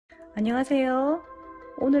안녕하세요.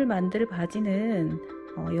 오늘 만들 바지는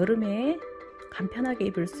여름에 간편하게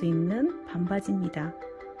입을 수 있는 반바지입니다.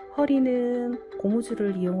 허리는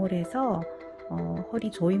고무줄을 이용을 해서 허리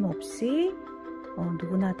조임 없이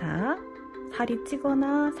누구나 다 살이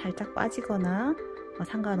찌거나 살짝 빠지거나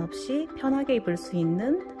상관없이 편하게 입을 수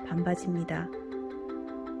있는 반바지입니다.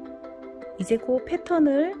 이제 곧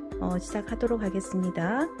패턴을 시작하도록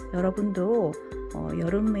하겠습니다. 여러분도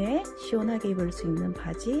여름에 시원하게 입을 수 있는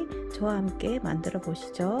바지 저와 함께 만들어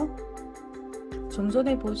보시죠. 좀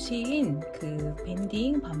전에 보신 그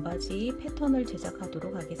밴딩 반바지 패턴을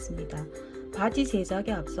제작하도록 하겠습니다. 바지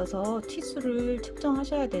제작에 앞서서 치수를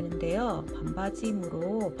측정하셔야 되는데요.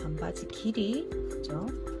 반바지므로 반바지 길이, 그죠?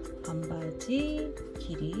 반바지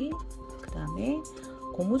길이, 그 다음에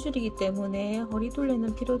고무줄이기 때문에 허리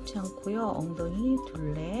둘레는 필요치 않고요. 엉덩이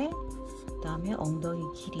둘레, 그 다음에 엉덩이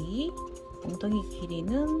길이. 엉덩이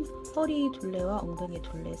길이는 허리 둘레와 엉덩이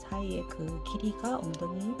둘레 사이의 그 길이가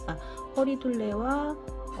허리 둘레와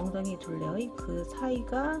엉덩이 둘레의 그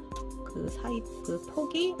사이가 그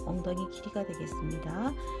폭이 엉덩이 길이가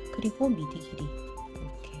되겠습니다. 그리고 미디 길이,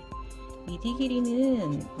 이렇게 미디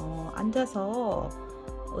길이는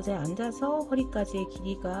의자에 앉아서 허리까지의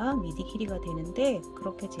길이가 미디 길이가 되는데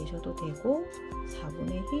그렇게 재셔도 되고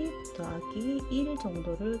 4분의 1 더하기 1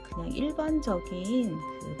 정도를 그냥 일반적인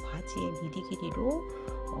그 바지의 미디 길이로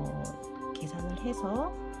계산을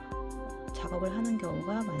해서 작업을 하는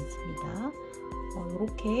경우가 많습니다.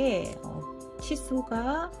 이렇게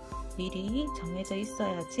치수가 미리 정해져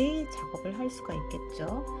있어야지 작업을 할 수가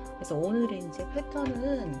있겠죠. 그래서 오늘의 이제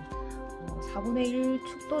패턴은 4분의 1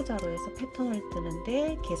 축도자로 해서 패턴을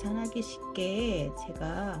뜨는데 계산하기 쉽게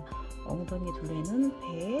제가 엉덩이 둘레는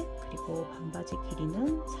 100, 그리고 반바지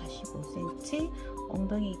길이는 45cm,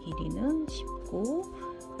 엉덩이 길이는 19,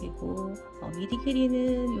 그리고 미디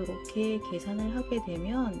길이는 이렇게 계산을 하게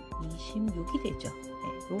되면 26이 되죠.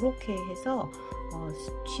 네, 이렇게 해서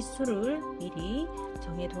치수를 미리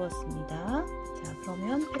정해 두었습니다. 자,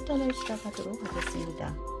 그러면 패턴을 시작하도록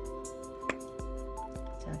하겠습니다.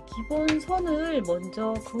 기본 선을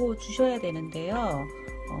먼저 그어 주셔야 되는데요.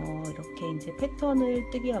 이렇게 이제 패턴을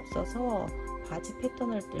뜨기 앞서서 바지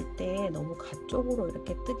패턴을 뜰 때 너무 가쪽으로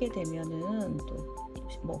이렇게 뜨게 되면은 또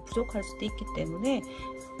뭐 부족할 수도 있기 때문에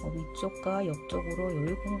위쪽과 옆쪽으로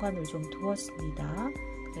여유 공간을 좀 두었습니다.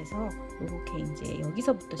 그래서 이렇게 이제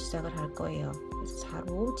여기서부터 시작을 할 거예요. 그래서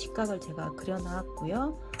자로 직각을 제가 그려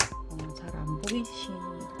놨고요. 잘 안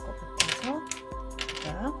보이시는 것 같아서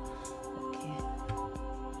제가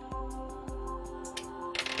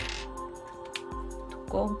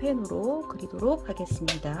두꺼운 펜으로 그리도록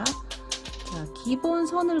하겠습니다. 자,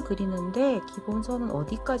 기본선을 그리는데 기본선은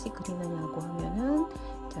어디까지 그리느냐고 하면은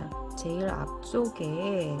자, 제일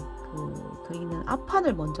앞쪽에 그리는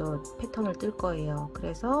앞판을 먼저 패턴을 뜰 거예요.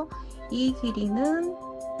 그래서 이 길이는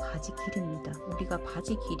바지 길이입니다. 우리가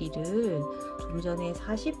바지 길이를 좀 전에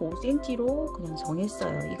 45cm로 그냥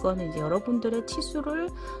정했어요. 이거는 이제 여러분들의 치수를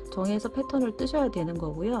정해서 패턴을 뜨셔야 되는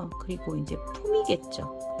거고요. 그리고 이제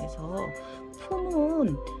품이겠죠. 그래서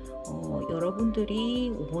품은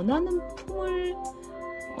여러분들이 원하는 품을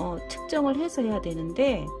측정을 해서 해야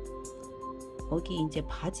되는데 여기 이제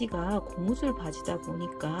바지가 고무줄 바지다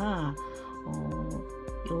보니까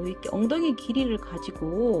이렇게 엉덩이 길이를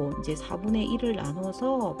가지고 이제 4분의 1을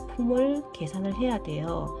나눠서 품을 계산을 해야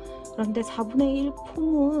돼요. 그런데 4분의 1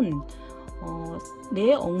 품은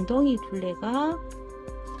내 엉덩이 둘레가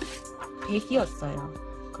 100이었어요.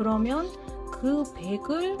 그러면 그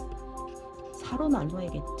 100을 4로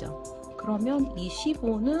나눠야겠죠. 그러면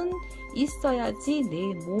 25는 있어야지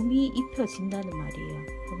내 몸이 입혀진다는 말이에요.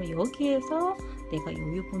 그러면 여기에서 내가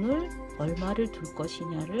여유분을 얼마를 둘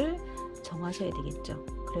것이냐를 정하셔야 되겠죠.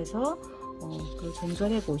 그래서 좀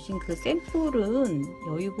전에 보신 그 샘플은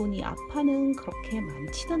여유분이 앞판은 그렇게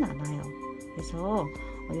많지는 않아요. 그래서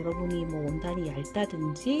여러분이 뭐 원단이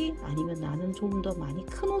얇다든지 아니면 나는 좀 더 많이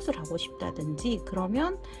큰 옷을 하고 싶다든지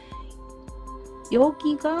그러면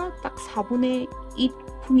여기가 딱 4분의 1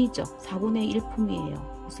 품이죠. 4분의 1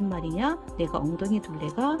 품이에요. 무슨 말이냐? 내가 엉덩이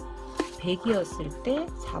둘레가 100이었을 때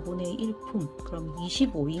 4분의 1 품, 그럼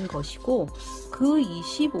 25인 것이고 그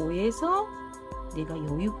 25에서 내가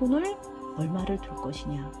여유분을 얼마를 둘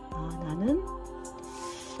것이냐. 나는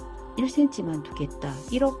 1cm만 두겠다.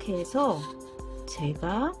 이렇게 해서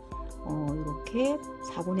제가 이렇게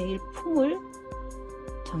 4분의 1 품을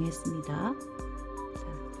정했습니다.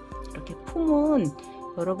 이렇게 품은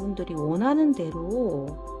여러분들이 원하는 대로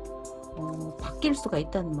바뀔 수가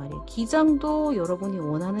있다는 말이에요. 기장도 여러분이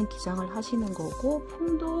원하는 기장을 하시는 거고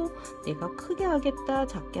품도 내가 크게 하겠다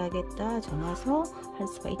작게 하겠다 정해서 할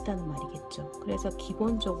수가 있다는 말이겠죠. 그래서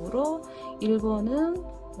기본적으로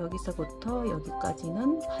 1번은 여기서부터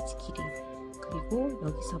여기까지는 바지 길이, 그리고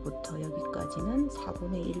여기서부터 여기까지는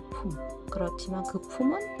 4분의 1 품. 그렇지만 그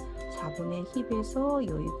품은 4분의 힙에서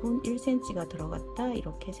여유분 1cm가 들어갔다,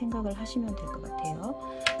 이렇게 생각을 하시면 될 것 같아요.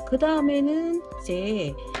 그 다음에는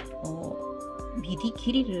이제 미디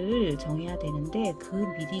길이를 정해야 되는데, 그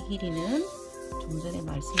미디 길이는 좀 전에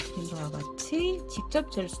말씀드린 바와 같이 직접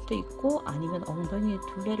잴 수도 있고 아니면 엉덩이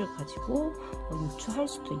둘레를 가지고 유추할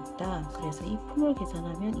수도 있다. 그래서 이 품을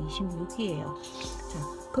계산하면 26이에요. 자,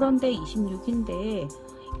 그런데 26인데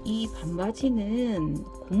이 반바지는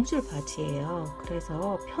고무줄 바지예요.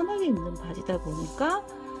 그래서 편하게 입는 바지다 보니까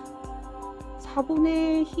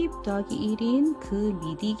 4분의 힙 더하기 1인 그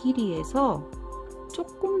미디 길이에서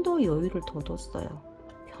조금 더 여유를 더 뒀어요.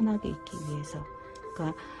 편하게 입기 위해서.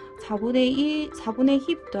 그러니까 4분의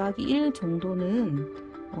힙 더하기 1 정도는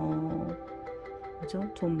그죠?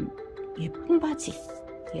 좀 예쁜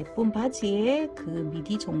바지에 그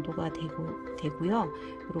미디 정도가 되고요.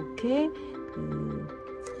 이렇게 그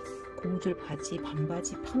고무줄 바지,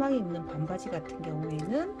 반바지, 편하게 입는 반바지 같은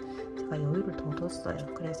경우에는 제가 여유를 더 뒀어요.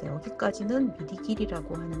 그래서 여기까지는 미디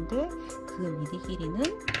길이라고 하는데, 그 미디 길이는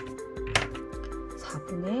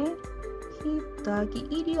 4분의 힙 더하기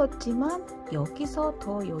 1이었지만 여기서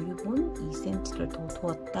더 여유분 2cm를 더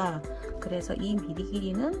두었다. 그래서 이 미디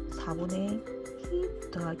길이는 4분의 힙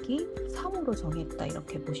더하기 3으로 정했다.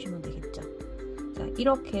 이렇게 보시면 되겠죠. 자,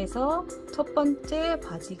 이렇게 해서 첫 번째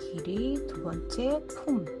바지 길이, 두 번째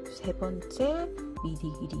품, 세 번째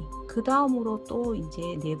미디 길이, 그 다음으로 또 이제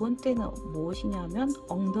네 번째는 무엇이냐면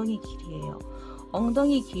엉덩이 길이에요.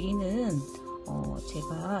 엉덩이 길이는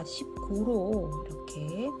제가 19로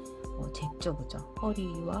이렇게 쟀죠, 그죠?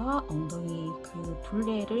 허리와 엉덩이 그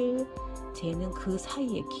둘레를 재는 그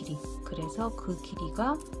사이의 길이, 그래서 그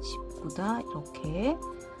길이가 19다, 이렇게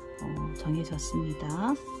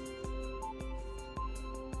정해졌습니다.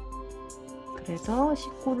 그래서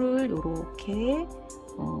 19를 이렇게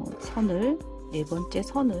선을, 네 번째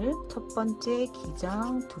선을, 첫 번째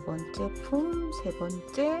기장, 두 번째 품, 세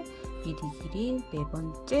번째 미디 길이, 네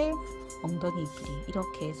번째 엉덩이 길이,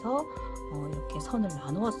 이렇게 해서 이렇게 선을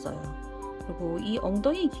나누었어요. 그리고 이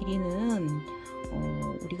엉덩이 길이는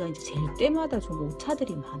우리가 이제 잴 때마다 좀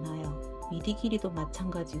오차들이 많아요. 미디 길이도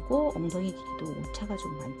마찬가지고 엉덩이 길이도 오차가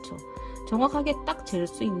좀 많죠. 정확하게 딱 잴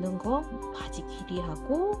수 있는 거 바지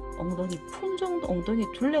길이하고 엉덩이 품 정도, 엉덩이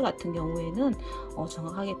둘레 같은 경우에는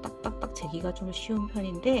정확하게 딱딱딱 재기가 좀 쉬운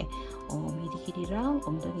편인데, 미디 길이랑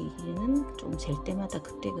엉덩이 길이는 좀 잴 때마다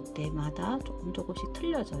그때마다 조금씩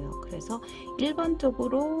틀려져요. 그래서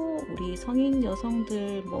일반적으로 우리 성인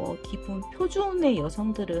여성들, 뭐 기본 표준의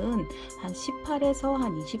여성들은 한 18에서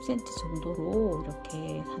한 20cm 정도로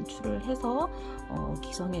이렇게 산출을 해서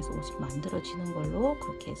기성에서 옷이 만들어지는 걸로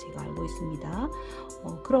그렇게 제가 알고 있습니다.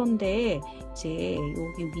 그런데 이제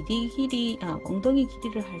여기 미디 길이, 엉덩이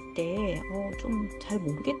길이를 할 때 좀 잘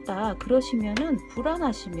모르겠다 그러시면은,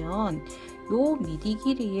 불안하시면 요 미디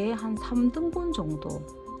길이의 한 3등분 정도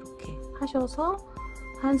이렇게 하셔서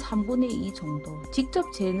한 3분의 2 정도,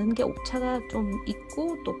 직접 재는 게 오차가 좀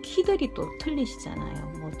있고 또 키들이 또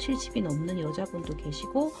틀리시잖아요. 뭐 70이 넘는 여자분도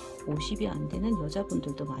계시고 50이 안 되는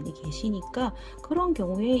여자분들도 많이 계시니까, 그런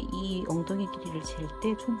경우에 이 엉덩이 길이를 잴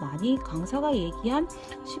때 좀 많이 강사가 얘기한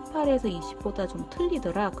 18에서 20보다 좀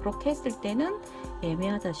틀리더라, 그렇게 했을 때는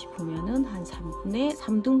애매하다 싶으면은 한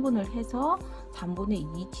 3등분을 해서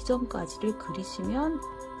 3분의 2 지점까지를 그리시면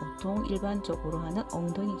보통 일반적으로 하는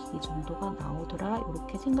엉덩이 길이 정도가 나오더라,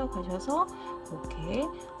 이렇게 생각하셔서 이렇게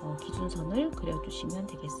기준선을 그려주시면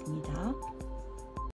되겠습니다.